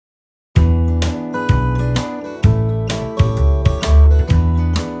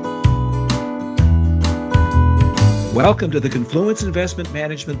Welcome to the Confluence Investment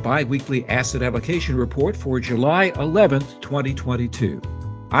Management Biweekly Asset Allocation Report for July 11th, 2022.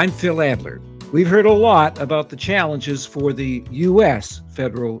 I'm Phil Adler. We've heard a lot about the challenges for the U.S.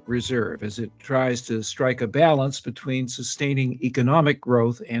 Federal Reserve as it tries to strike a balance between sustaining economic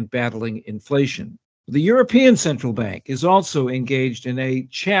growth and battling inflation. The European Central Bank is also engaged in a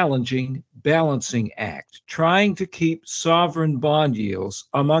challenging balancing act, trying to keep sovereign bond yields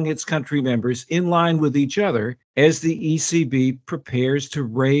among its country members in line with each other as the ECB prepares to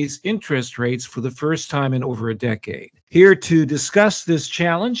raise interest rates for the first time in over a decade. Here to discuss this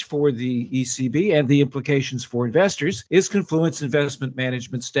challenge for the ECB and the implications for investors is Confluence Investment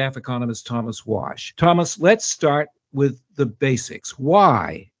Management staff economist Thomas Wash. Thomas, let's start with the basics.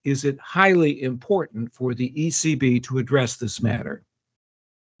 Why is it highly important for the ECB to address this matter?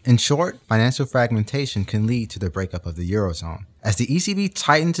 In short, financial fragmentation can lead to the breakup of the Eurozone. As the ECB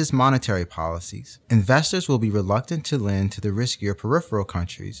tightens its monetary policies, investors will be reluctant to lend to the riskier peripheral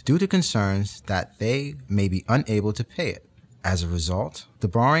countries due to concerns that they may be unable to pay it. As a result, the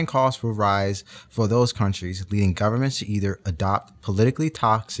borrowing costs will rise for those countries, leading governments to either adopt politically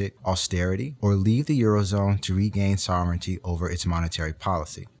toxic austerity or leave the Eurozone to regain sovereignty over its monetary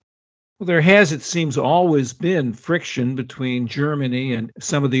policy. Well, there has, it seems, always been friction between Germany and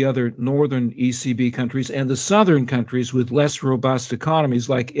some of the other northern ECB countries and the southern countries with less robust economies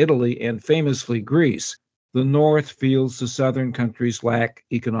like Italy and famously Greece. The north feels the southern countries lack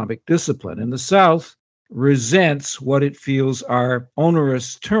economic discipline, and the south resents what it feels are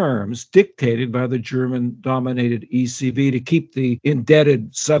onerous terms dictated by the German-dominated ECB to keep the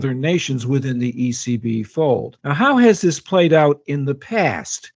indebted southern nations within the ECB fold. Now, how has this played out in the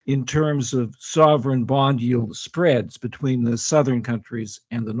past in terms of sovereign bond yield spreads between the southern countries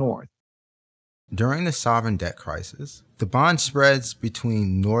and the north? During the sovereign debt crisis, the bond spreads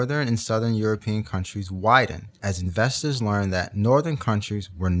between northern and southern European countries widened as investors learned that northern countries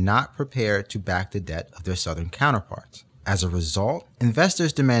were not prepared to back the debt of their southern counterparts. As a result,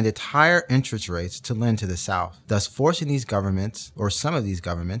 investors demanded higher interest rates to lend to the South, thus forcing these governments, or some of these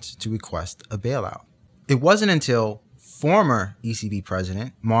governments, to request a bailout. It wasn't until former ECB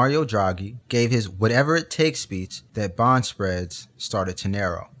President Mario Draghi gave his whatever it takes speech that bond spreads started to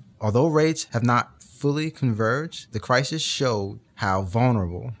narrow. Although rates have not fully converged, the crisis showed how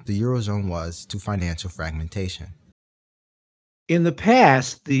vulnerable the Eurozone was to financial fragmentation. In the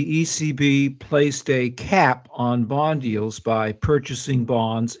past, the ECB placed a cap on bond yields by purchasing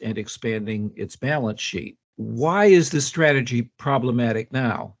bonds and expanding its balance sheet. Why is this strategy problematic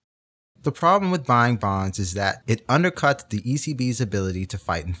now? The problem with buying bonds is that it undercuts the ECB's ability to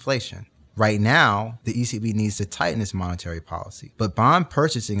fight inflation. Right now, the ECB needs to tighten its monetary policy, but bond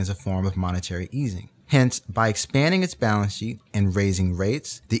purchasing is a form of monetary easing. Hence, by expanding its balance sheet and raising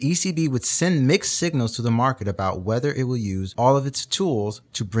rates, the ECB would send mixed signals to the market about whether it will use all of its tools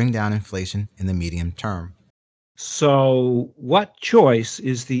to bring down inflation in the medium term. So, what choice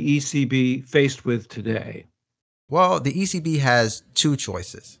is the ECB faced with today? Well, the ECB has two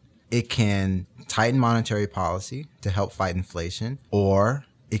choices. It can tighten monetary policy to help fight inflation, or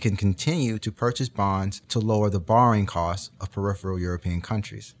it can continue to purchase bonds to lower the borrowing costs of peripheral European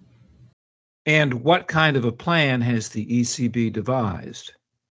countries. And what kind of a plan has the ECB devised?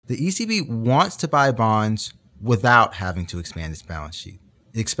 The ECB wants to buy bonds without having to expand its balance sheet.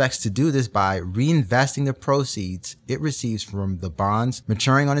 It expects to do this by reinvesting the proceeds it receives from the bonds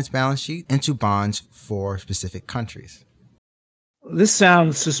maturing on its balance sheet into bonds for specific countries. This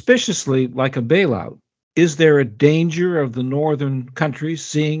sounds suspiciously like a bailout. Is there a danger of the northern countries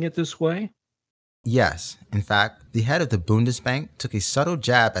seeing it this way? Yes. In fact, the head of the Bundesbank took a subtle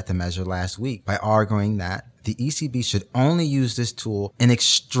jab at the measure last week by arguing that the ECB should only use this tool in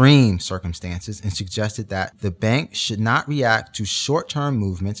extreme circumstances and suggested that the bank should not react to short-term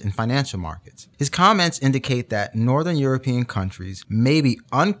movements in financial markets. His comments indicate that northern European countries may be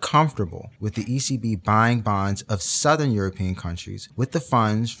uncomfortable with the ECB buying bonds of southern European countries with the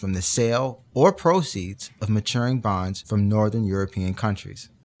funds from the sale or proceeds of maturing bonds from northern European countries.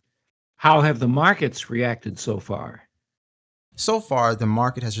 How have the markets reacted so far? So far, the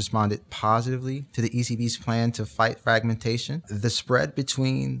market has responded positively to the ECB's plan to fight fragmentation. The spread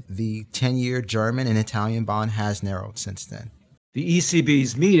between the 10-year German and Italian bond has narrowed since then. The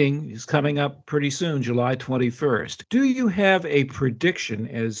ECB's meeting is coming up pretty soon, July 21st. Do you have a prediction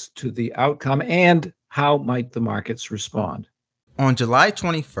as to the outcome and how might the markets respond? On July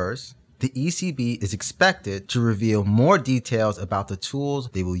 21st, the ECB is expected to reveal more details about the tools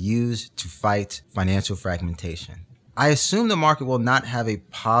they will use to fight financial fragmentation. I assume the market will not have a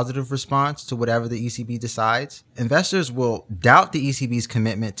positive response to whatever the ECB decides. Investors will doubt the ECB's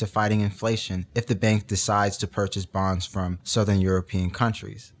commitment to fighting inflation if the bank decides to purchase bonds from Southern European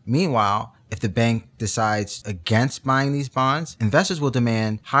countries. Meanwhile, if the bank decides against buying these bonds, investors will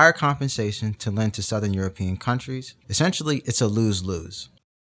demand higher compensation to lend to Southern European countries. Essentially, it's a lose-lose.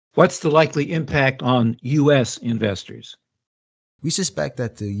 What's the likely impact on U.S. investors? We suspect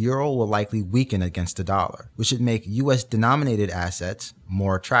that the euro will likely weaken against the dollar, which should make U.S.-denominated assets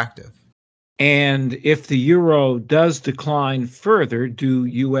more attractive. And if the euro does decline further, do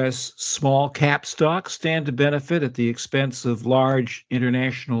U.S. small cap stocks stand to benefit at the expense of large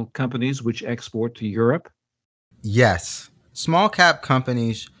international companies which export to Europe? Yes, small cap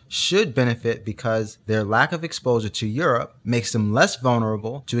companies should benefit because their lack of exposure to Europe makes them less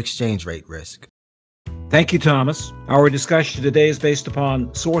vulnerable to exchange rate risk. Thank you, Thomas. Our discussion today is based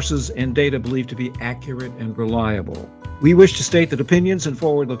upon sources and data believed to be accurate and reliable. We wish to state that opinions and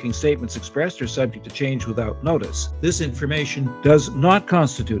forward-looking statements expressed are subject to change without notice. This information does not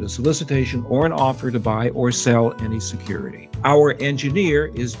constitute a solicitation or an offer to buy or sell any security. Our engineer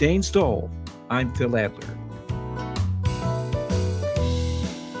is Dane Stoll. I'm Phil Adler.